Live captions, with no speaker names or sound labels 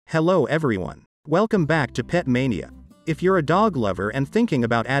Hello everyone. Welcome back to PetMania. If you're a dog lover and thinking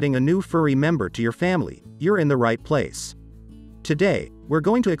about adding a new furry member to your family, you're in the right place. Today, we're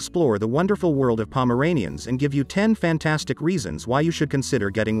going to explore the wonderful world of Pomeranians and give you 10 fantastic reasons why you should consider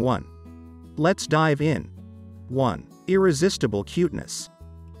getting one. Let's dive in. 1. Irresistible cuteness.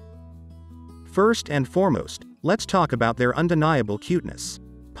 First and foremost, let's talk about their undeniable cuteness.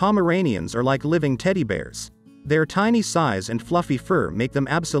 Pomeranians are like living teddy bears. Their tiny size and fluffy fur make them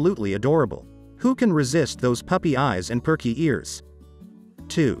absolutely adorable. Who can resist those puppy eyes and perky ears?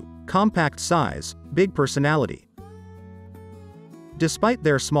 2. Compact size, big personality. Despite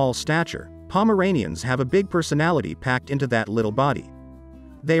their small stature, Pomeranians have a big personality packed into that little body.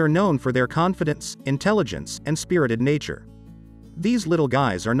 They are known for their confidence, intelligence, and spirited nature. These little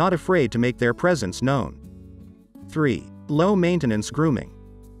guys are not afraid to make their presence known. 3. Low-maintenance grooming.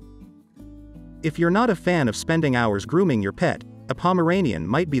 If you're not a fan of spending hours grooming your pet, a Pomeranian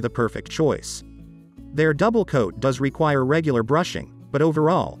might be the perfect choice. Their double coat does require regular brushing, but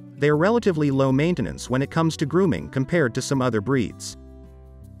overall, they are relatively low maintenance when it comes to grooming compared to some other breeds.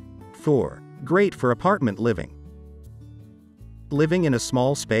 4. Great for apartment living. Living in a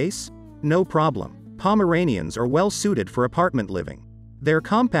small space? No problem. Pomeranians are well suited for apartment living. Their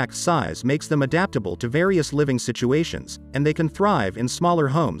compact size makes them adaptable to various living situations, and they can thrive in smaller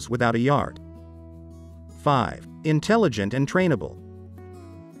homes without a yard. 5. Intelligent and trainable.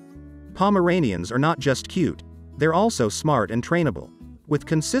 Pomeranians are not just cute, they're also smart and trainable. With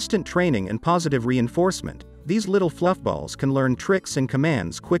consistent training and positive reinforcement, these little fluffballs can learn tricks and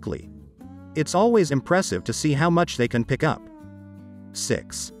commands quickly. It's always impressive to see how much they can pick up.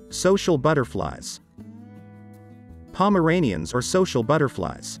 6. Social butterflies. Pomeranians are social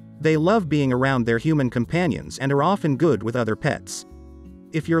butterflies. They love being around their human companions and are often good with other pets.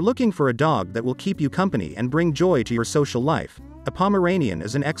 If you're looking for a dog that will keep you company and bring joy to your social life, a Pomeranian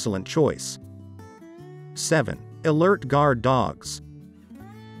is an excellent choice. 7. Alert guard dogs.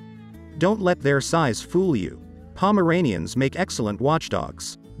 Don't let their size fool you. Pomeranians make excellent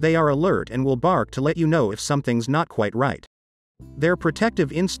watchdogs. They are alert and will bark to let you know if something's not quite right. Their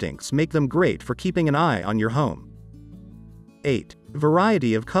protective instincts make them great for keeping an eye on your home. 8.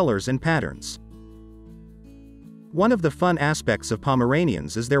 Variety of colors and patterns. One of the fun aspects of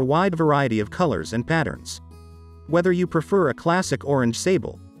Pomeranians is their wide variety of colors and patterns. Whether you prefer a classic orange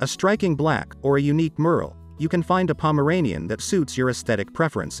sable, a striking black, or a unique merle, you can find a Pomeranian that suits your aesthetic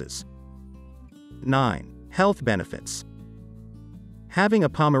preferences. 9. Health benefits. Having a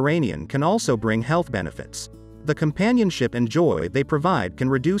Pomeranian can also bring health benefits. The companionship and joy they provide can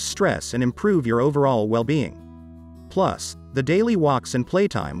reduce stress and improve your overall well-being. Plus, the daily walks and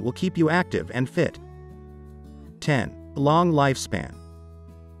playtime will keep you active and fit. 10. Long lifespan.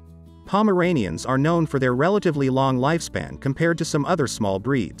 Pomeranians are known for their relatively long lifespan compared to some other small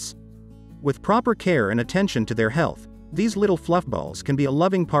breeds. With proper care and attention to their health, these little fluffballs can be a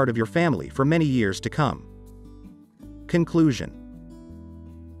loving part of your family for many years to come. Conclusion.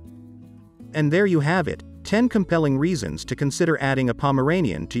 And there you have it, 10 compelling reasons to consider adding a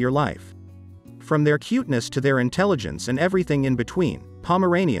Pomeranian to your life. From their cuteness to their intelligence and everything in between,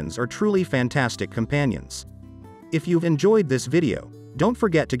 Pomeranians are truly fantastic companions. If you've enjoyed this video, don't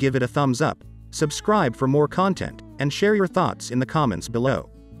forget to give it a thumbs up, subscribe for more content, and share your thoughts in the comments below.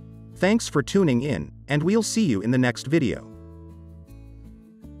 Thanks for tuning in, and we'll see you in the next video.